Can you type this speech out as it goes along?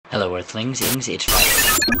Hello Earthlings, it's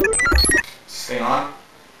Friday. Stay on?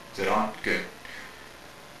 Is it on? Good.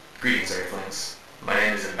 Greetings, Earthlings. My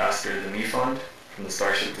name is Ambassador the Me Fund from the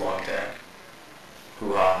Starship Vlog Tag.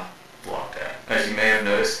 Hoo-ha, Vlog Tag. As you may have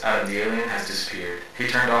noticed, AdamTheAlien has disappeared. He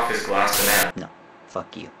turned off his glass banana. No,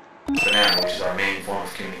 fuck you. Banana, which is our main form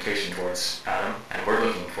of communication towards Adam, and we're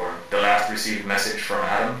looking for him. The last received message from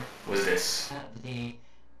Adam was this.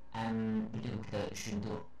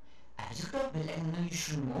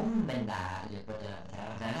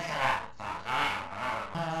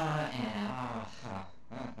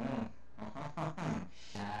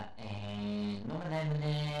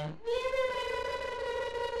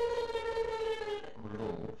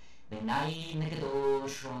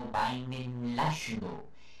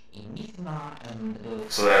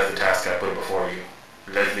 So that is the task I put before you.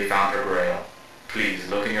 Leslie found her grail. Please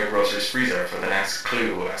look in your grocer's freezer for the next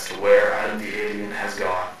clue as to where AdamTheAlien has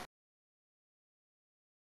gone.